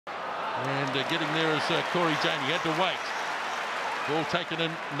And getting there is Corey Jane. He had to wait. Ball taken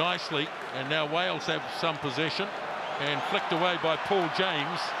in nicely, and now Wales have some possession, and flicked away by Paul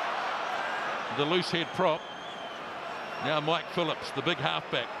James, the loose head prop. Now Mike Phillips, the big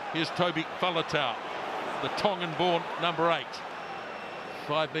halfback. Here's Toby Faletau, the Tongan-born number 8.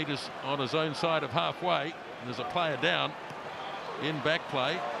 5 metres on his own side of halfway. And there's a player down in back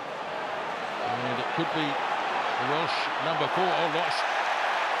play, and it could be the Welsh number 4. Oh, lost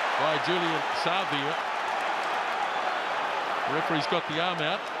by Julian Savia. The referee's got the arm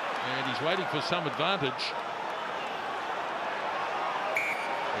out, and he's waiting for some advantage.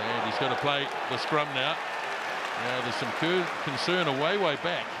 And he's got to play the scrum now. Now there's some concern way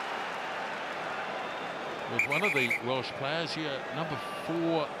back with one of the Welsh players here, number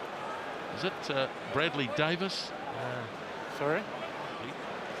 4. Is it Bradley Davis? Sorry?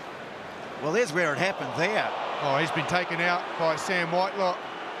 Well, there's where it happened there. Oh, he's been taken out by Sam Whitelock.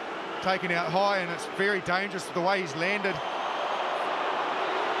 Taken out high, and it's very dangerous the way he's landed.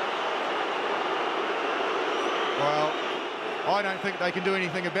 Well, I don't think they can do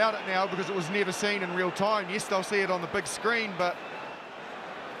anything about it now because it was never seen in real time. Yes, they'll see it on the big screen, but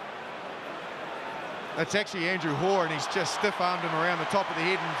that's actually Andrew Hore, and he's just stiff-armed him around the top of the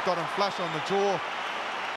head and got him flush on the jaw.